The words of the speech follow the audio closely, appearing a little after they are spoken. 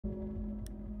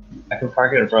I can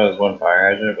park it in front of this one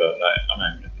fire hydrant, but I'm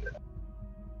not gonna do that.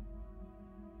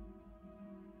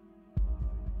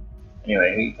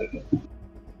 Anyway, who you clicking?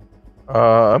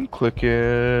 I'm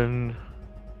clicking.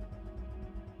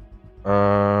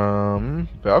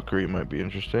 Valkyrie might be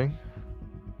interesting.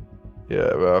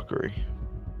 Yeah, Valkyrie.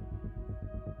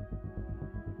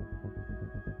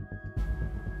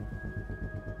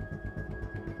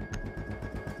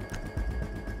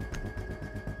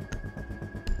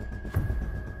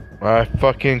 I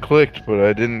fucking clicked, but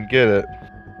I didn't get it.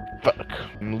 Fuck.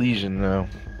 I'm Legion now.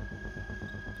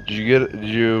 Did you get it? Did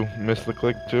you miss the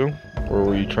click too? Or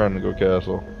were you trying to go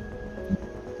castle?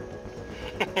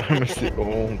 I missed the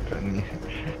old penny.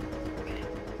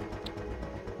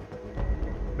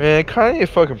 Man, Kanye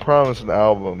fucking promised an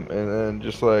album and then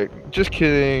just like, just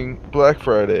kidding, Black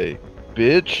Friday,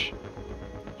 bitch.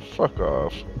 Fuck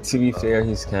off. To be fair,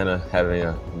 he's kind of having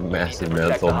a massive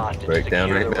mental breakdown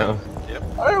right now. Yep.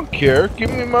 I don't care, give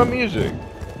me my music.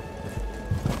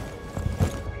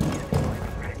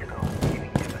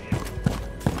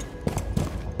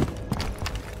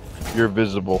 You're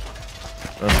visible,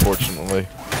 unfortunately.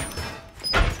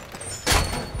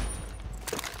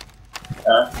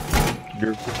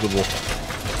 You're visible.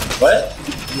 What?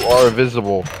 You are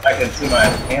visible. I can see my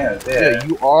hands, Yeah,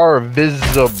 you are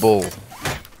visible.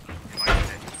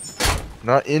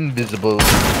 Not invisible,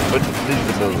 but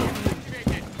visible.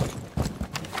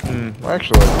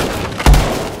 Actually.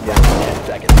 Down to 10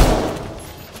 seconds.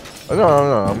 No,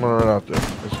 I'm gonna run out there.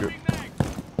 That's good.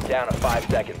 Down to 5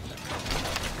 seconds.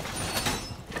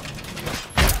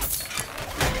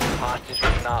 Hostage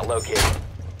was not located.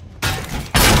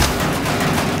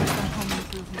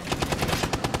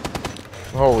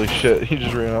 Holy shit, he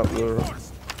just ran out there.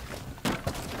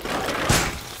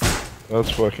 That's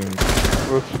fucking...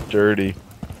 that's dirty.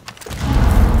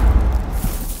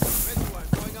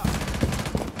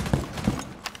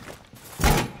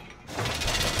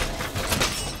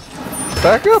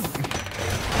 Back up!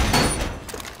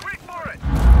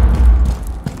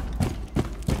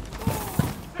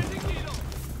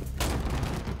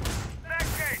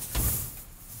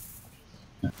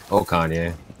 Oh,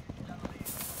 Kanye.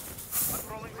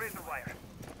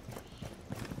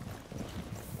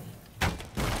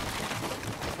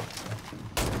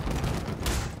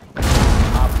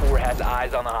 Op 4 has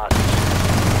eyes on the hostage.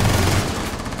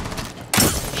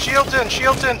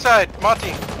 Shields inside,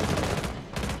 Monty.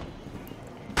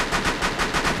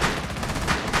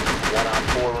 One Op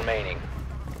 4 remaining.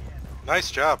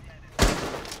 Nice job.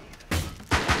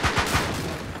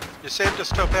 You saved us,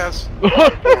 Topaz.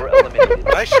 4 eliminated.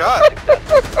 Nice shot.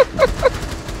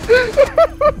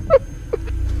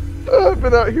 I've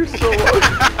been out here so long.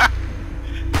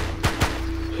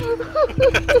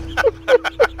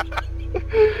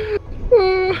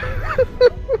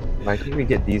 Why can't we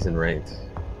get these in ranked?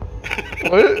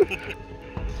 What?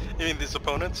 You mean these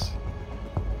opponents?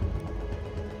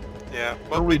 Yeah,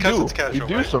 well, Well, we because do. it's casual,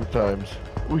 We do right? sometimes.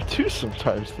 We do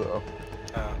sometimes, though.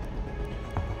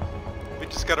 We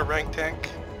just got a rank tank.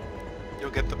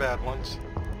 You'll get the bad ones.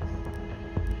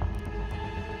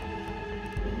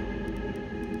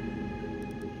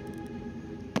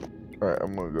 Alright,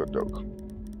 I'm gonna go dope.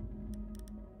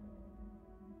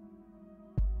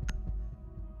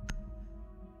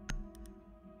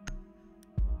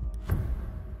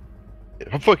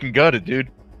 I fucking got it, dude.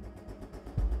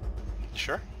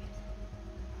 Sure.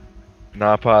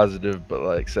 Not positive, but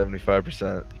like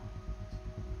 75%.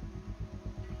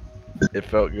 It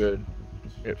felt good.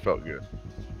 It felt good.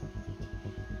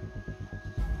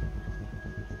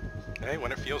 Hey,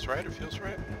 when it feels right, it feels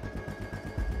right.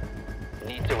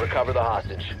 Need to recover the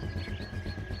hostage.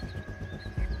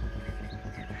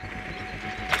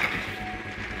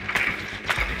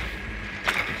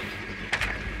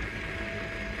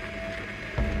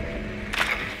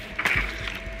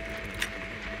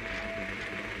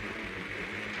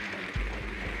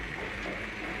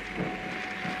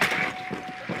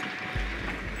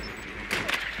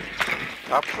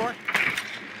 Top floor?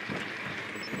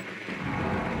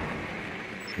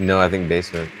 No, I think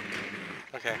basement.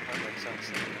 Okay, that makes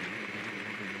sense.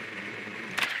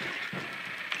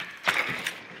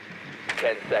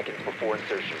 10 seconds before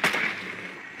insertion.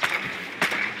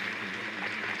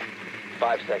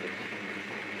 5 seconds.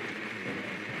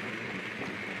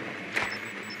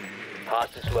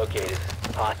 Hostage located.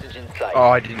 Hostage in sight. Oh,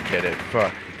 I didn't get it.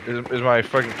 Fuck. Is my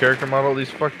fucking character model at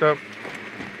least fucked up?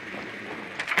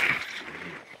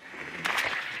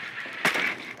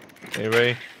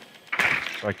 Anybody?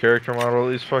 My character model at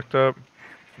least fucked up?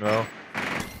 No?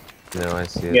 No, I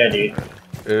see it. Yeah, dude.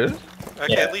 It is?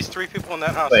 Okay, Yeah. at least 3 people in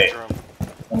that hostage Wait. room.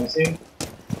 Let me see.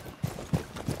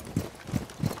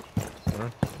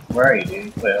 know. Where are you,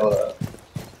 dude? Wait, hold up.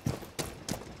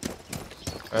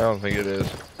 I don't think it is.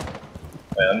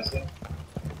 Wait, let me see.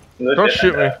 You look Don't different,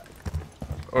 shoot me. though.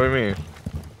 What do you mean?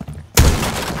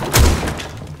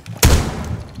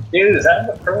 Dude, is that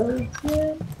the Pro League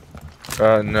skin?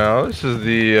 No, this is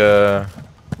the,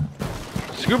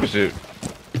 scuba suit.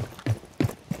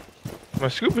 My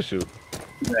scuba suit.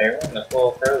 No, you're wearing the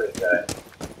full Pro League guy.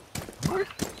 You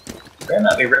better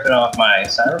not be ripping off my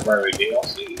Cyber Barbie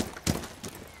DLC.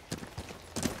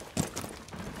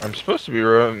 I'm supposed to be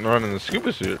running the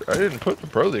scuba suit. I didn't put the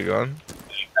Pro League on.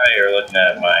 You probably were looking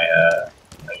at my,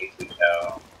 my YouTube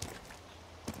channel.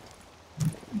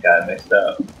 You got it mixed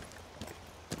up.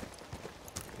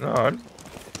 No,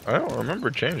 I don't remember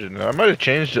changing it. I might have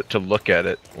changed it to look at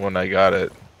it when I got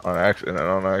it on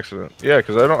accident. Yeah,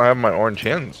 because I don't have my orange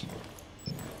hands.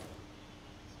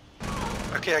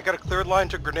 Okay, I got a clear line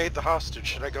to grenade the hostage.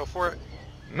 Should I go for it?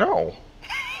 No.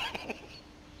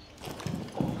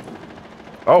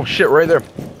 Oh shit, right there.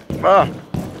 Ah.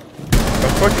 I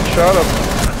fucking shot him.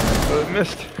 But I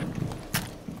missed.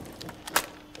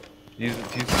 He's the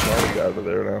smarty guy over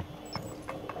there now.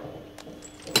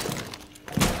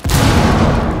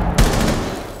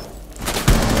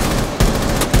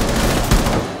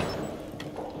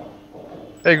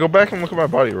 Hey, go back and look at my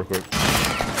body real quick.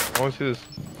 I want to see this.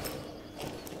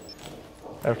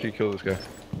 After you kill this guy.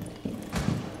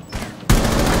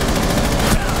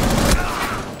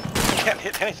 I can't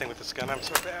hit anything with this gun. I'm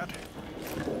so bad.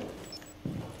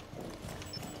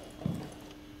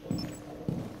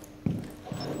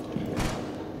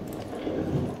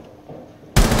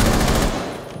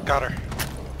 Got her.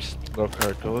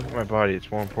 Look, go look at my body. It's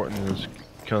more important than this,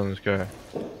 killing this guy.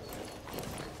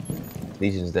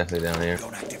 Legion's definitely down here.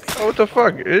 Oh, what the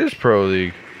fuck? It is Pro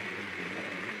League.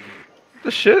 What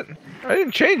the shit? I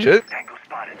didn't change it. Tango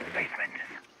spotted in the basement.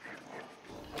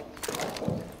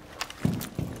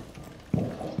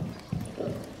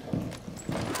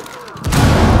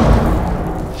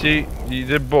 See, you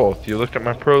did both. You looked at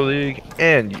my Pro League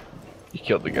and you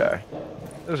killed the guy.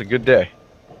 It was a good day.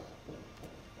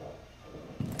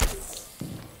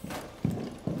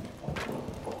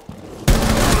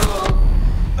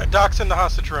 Doc's in the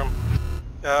hostage room.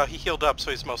 He healed up, so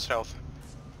he's most health.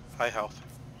 High health.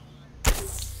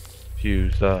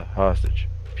 Fuse the hostage.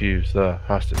 Fuse the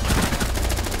hostage. I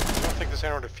don't think there's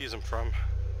anywhere to fuse him from.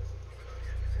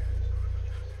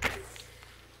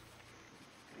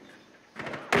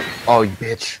 Oh, you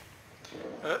bitch.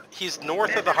 He's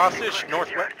north of the hostage,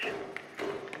 northwest.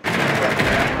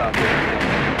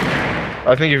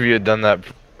 I think if you had done that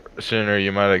sooner,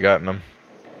 you might have gotten him.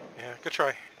 Yeah, good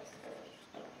try.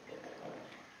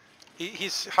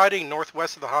 He's hiding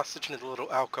northwest of the hostage in a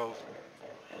little alcove.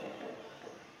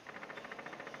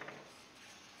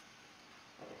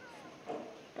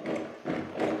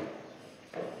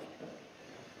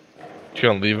 You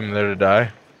gonna leave him there to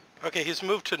die? Okay, he's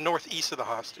moved to northeast of the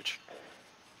hostage.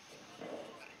 I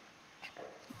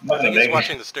Nothing think he's big.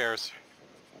 watching the stairs.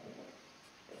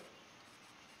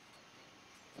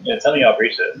 Yeah, tell me y'all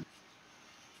breached it.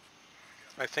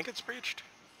 I think it's breached.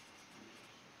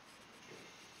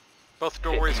 Both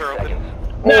doorways are open.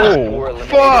 Oh,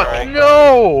 fuck,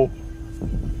 no!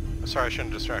 Sorry, I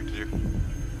shouldn't have distracted you.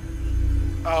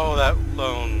 Oh, that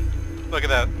lone. Look at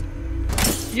that.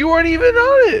 You weren't even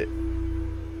on it!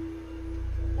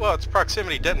 Well, it's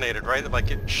proximity detonated, right? Like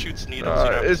it shoots needles, you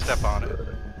don't have to it's- step on it.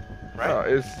 Right? No,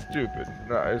 it's stupid.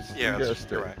 No, it's... Yeah, you gotta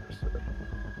you're right.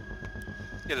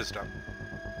 It is dumb.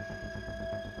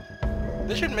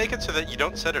 They should make it so that you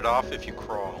don't set it off if you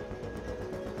crawl.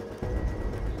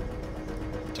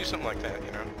 Do something like that,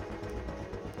 you know?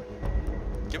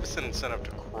 Give us an incentive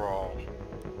to crawl.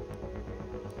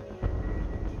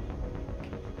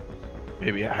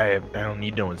 Maybe I don't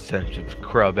need no incentive to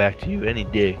crawl back to you any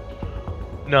day.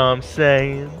 Know what I'm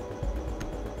saying?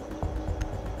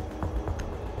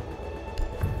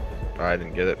 I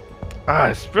didn't get it. Ah,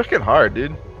 it's freaking hard,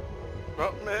 dude.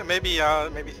 Well, maybe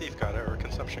Thief got it, or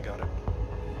Consumption got it.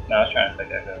 No, I was trying to pick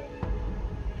that up.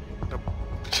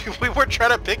 We were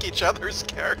trying to pick each other's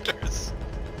characters.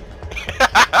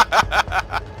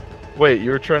 Wait, you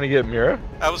were trying to get Mira?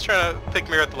 I was trying to pick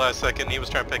Mir at the last second, and he was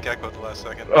trying to pick Echo at the last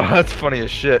second. Oh, that's funny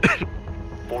as shit.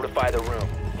 Fortify the room.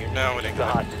 You need No, to it keep ain't the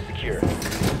good. hostage secure.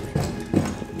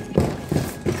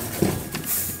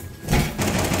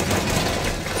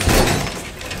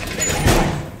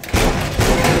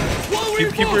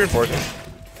 keep reinforcing.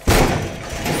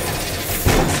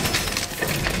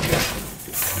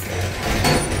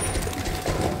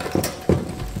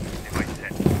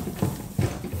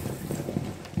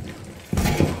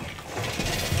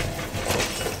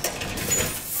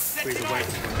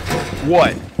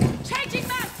 What?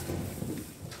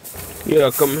 Yeah,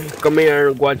 come here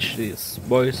and watch this,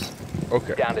 boys.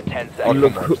 Okay. Down to 10 I'll seconds.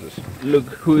 come watch this. Look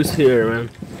who's here, man.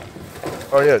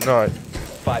 Oh yeah, no,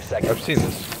 5 seconds. I've seen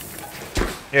this.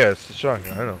 Yeah, it's the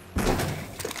shotgun. I know.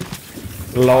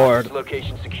 Lord.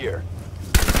 Location secure.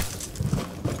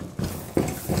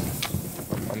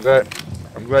 I'm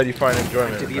glad you find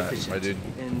enjoyment in that, my dude.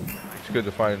 It's good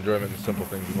to find enjoyment in simple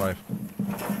things in life.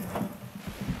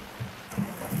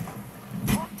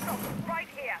 Right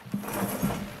here.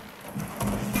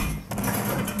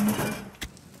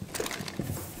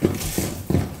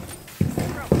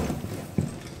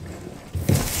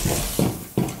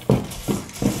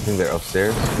 I think they're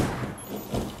upstairs.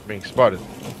 Being spotted.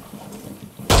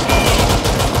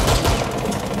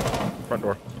 Front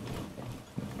door.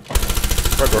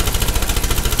 Front door.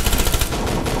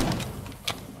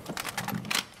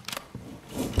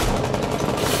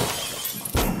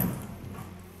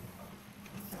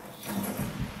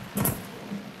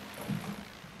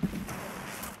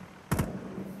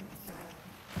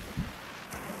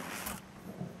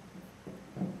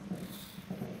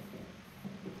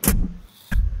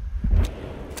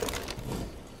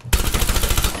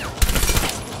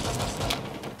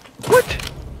 What?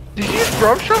 Did you just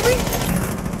crouch shot me?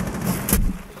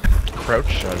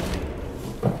 Crouch shot me.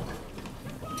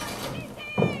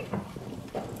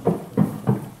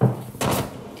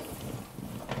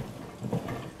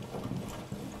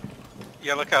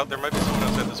 Yeah, look out. There might be someone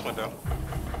outside this window.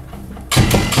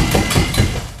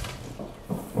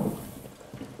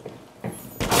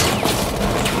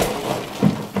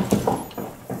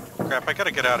 Crap, I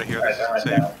gotta get out of here. This isn't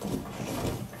safe.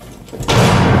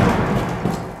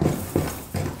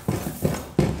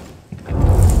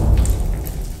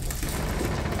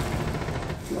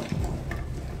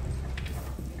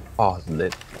 Oh, it's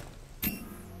lit.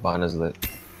 Bonna's lit.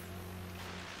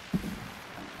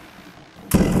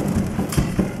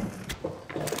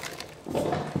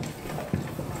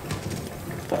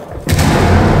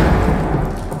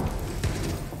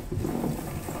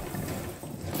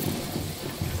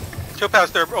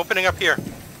 Topaz, they're opening up here.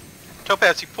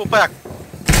 Topaz, you pull back.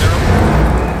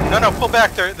 No, pull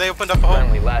back. They opened up a hole.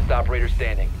 Friendly, last operator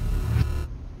standing.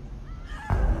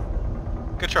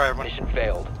 Good try, everyone. Mission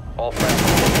failed. All friendly.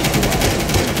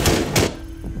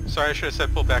 Sorry, I should have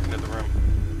said pull back into the room.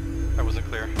 That wasn't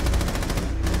clear.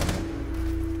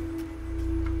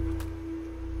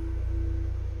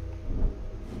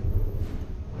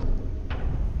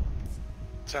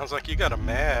 Sounds like you got him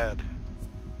mad.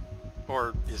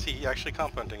 Or is he actually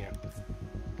complimenting you?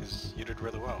 Because you did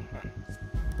really well. Huh?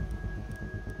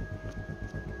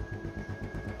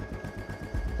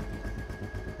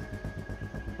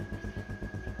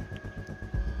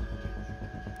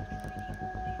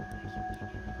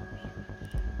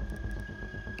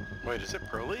 Wait, is it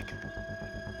Pro League?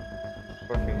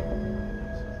 Fucking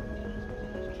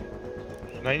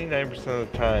 99%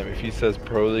 of the time, if he says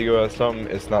Pro League about something,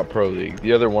 it's not Pro League.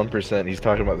 The other 1%, he's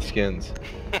talking about the skins.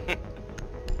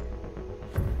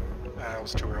 That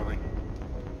was too early.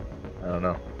 I don't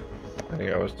know. I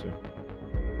think I was too.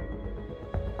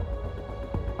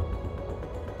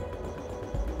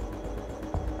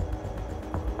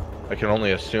 I can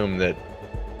only assume that.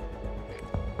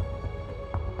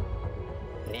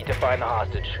 Need to find the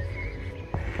hostage.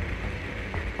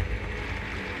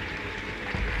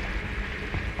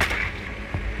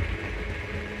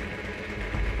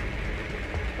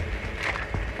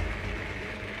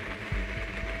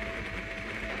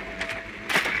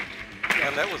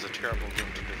 Man, that was a terrible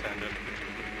room to defend in.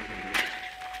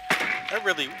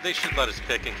 They should let us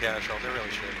pick in casual. They really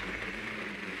should.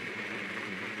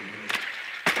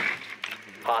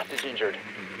 Hostage injured.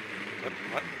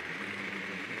 What?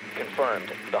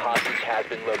 Confirmed. The hostage has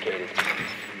been located.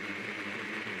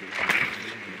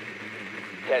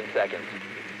 10 seconds.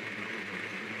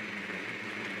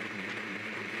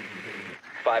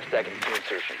 5 seconds to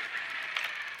insertion.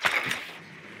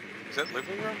 Is that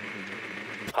living room?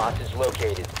 Hostage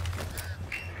located.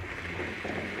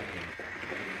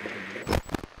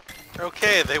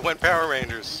 Okay, they went Power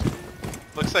Rangers.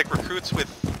 Looks like recruits with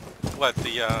what,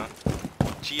 the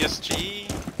GSG,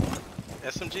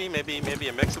 SMG, maybe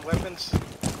a mix of weapons.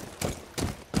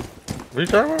 What are you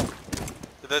talking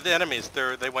about? The enemies,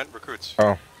 they went recruits.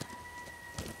 Oh.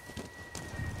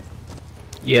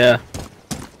 Yeah.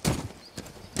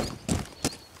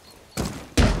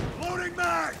 Loading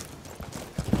mag!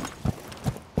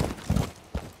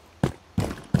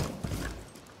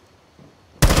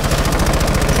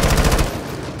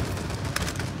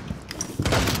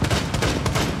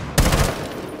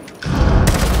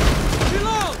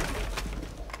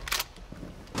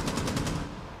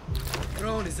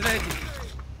 Drone is ready.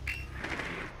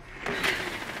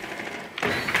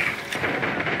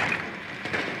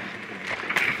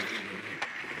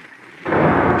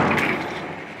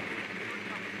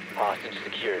 Hostage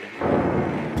secured.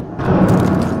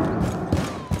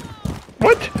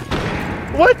 What?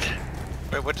 What?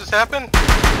 Wait, what just happened?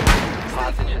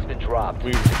 Hostage has been dropped.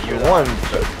 We Secure the won.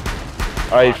 hostage.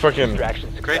 I Hostage fucking. extraction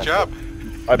Great successful.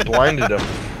 job. I blinded him.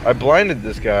 I blinded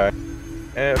this guy.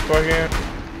 And it fucking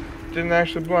didn't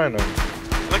actually blind him.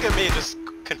 Look at me, just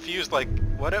confused, like,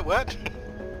 what?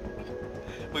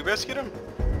 We rescued him?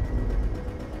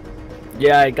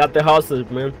 Yeah, I got the hostage,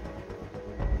 man.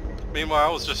 Meanwhile,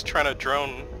 I was just trying to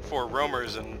drone for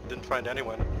roamers and didn't find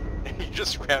anyone. And you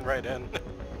just ran right in.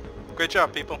 Great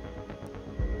job, people.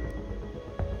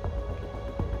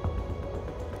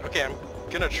 Okay, I'm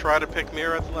gonna try to pick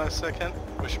Mira at the last second.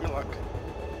 Wish me luck.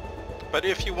 But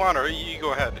if you want her, you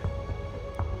go ahead.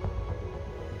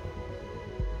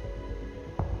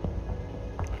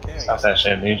 Okay, I Stop guess. that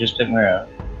shit, dude. Just pick me up.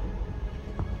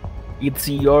 It's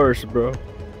yours, bro.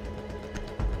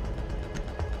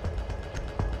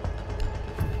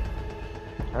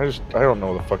 I don't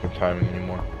know the fucking timing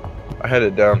anymore. I had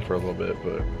it down for a little bit,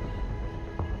 but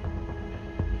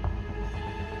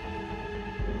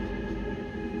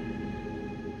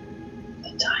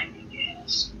The timing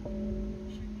is.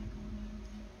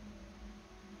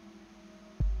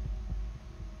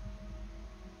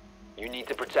 You need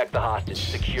to protect the hostage.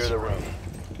 Secure the room.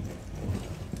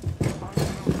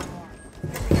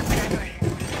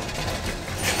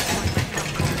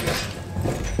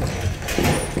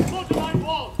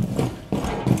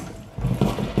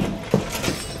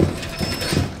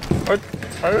 what?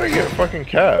 How did I get a fucking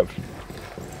cab?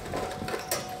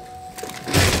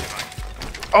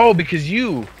 Oh, because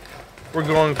you were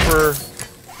going for.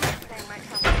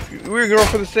 We were going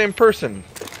for the same person.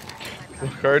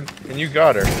 Card, and you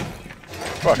got her.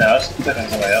 Fuck. No, I was picking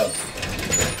somebody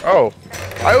else. Oh,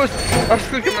 I was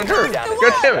clicking on her. Down to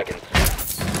God 10 damn it! seconds.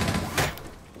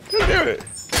 God damn it!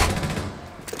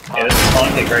 Yeah, this is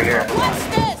one kick right here.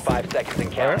 5 seconds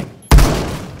and Alright. counting.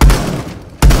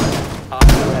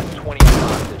 Operator has 20 on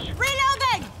hostage.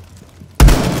 Reloading!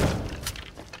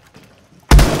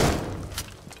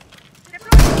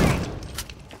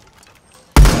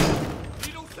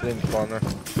 Didn't spawn there.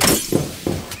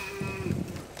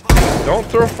 Don't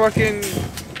throw fucking.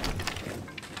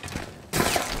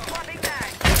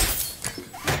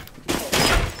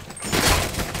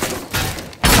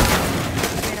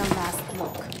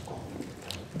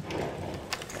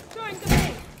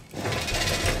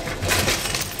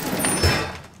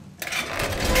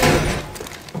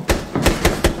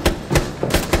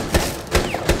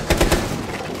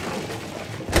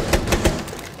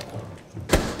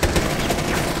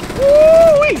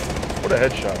 Woo-wee! What a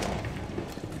headshot.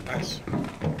 Nice.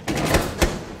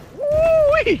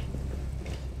 Woo-wee!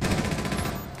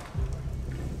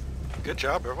 Good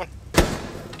job, everyone.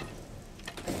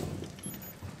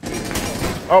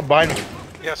 Oh, bind me.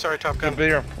 Yeah, sorry, Top Gun. Good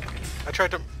video. I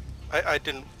tried to... I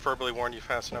didn't verbally warn you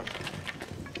fast enough.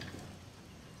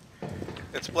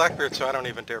 It's Blackbeard, so I don't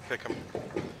even dare pick him.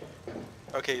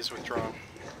 Okay, he's withdrawn.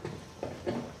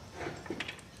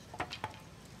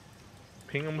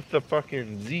 Ping him with the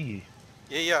fucking Z.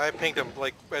 Yeah, I pinged him,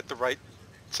 like, at the right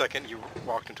second you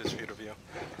walked into his field of view.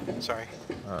 Sorry.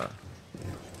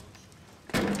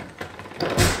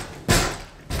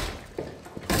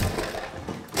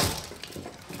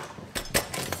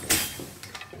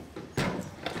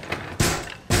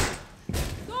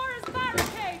 Door is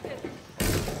barricaded!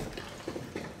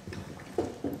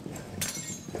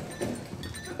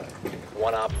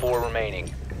 One op 4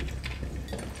 remaining.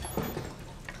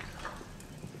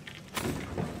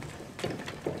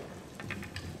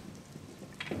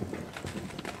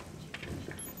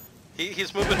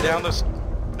 He's moving down this...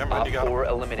 Never mind, Op you got 4 him.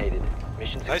 eliminated.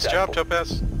 Mission Nice successful. job,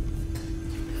 Topaz.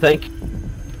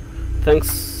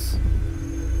 Thanks.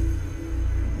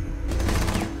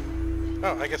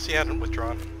 Oh, I guess he hadn't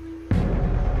withdrawn.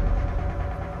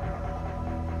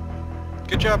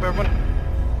 Good job, everyone.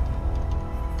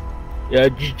 Yeah,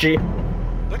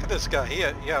 GG. Look at this guy. He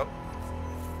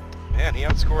man, he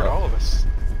outscored all of us.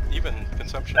 Even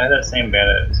consumption. I had that same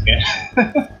bandit skin.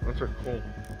 That's a cool.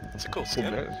 It's a cool Cool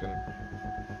skin. medicine.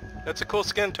 That's a cool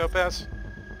skin, Topaz.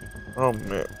 Oh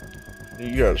man,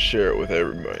 you gotta share it with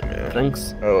everybody, man.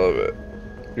 Thanks. I love it.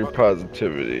 Your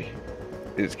positivity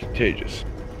is contagious.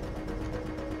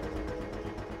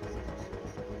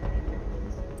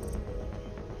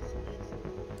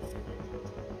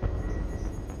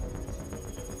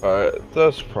 Alright,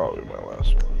 that's probably my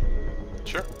last one.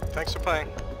 Sure. Thanks for playing.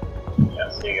 Yeah,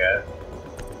 see you guys.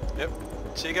 Yep.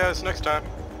 See you guys next time.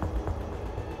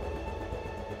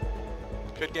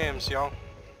 Good games, y'all.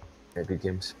 Yeah, good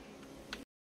games.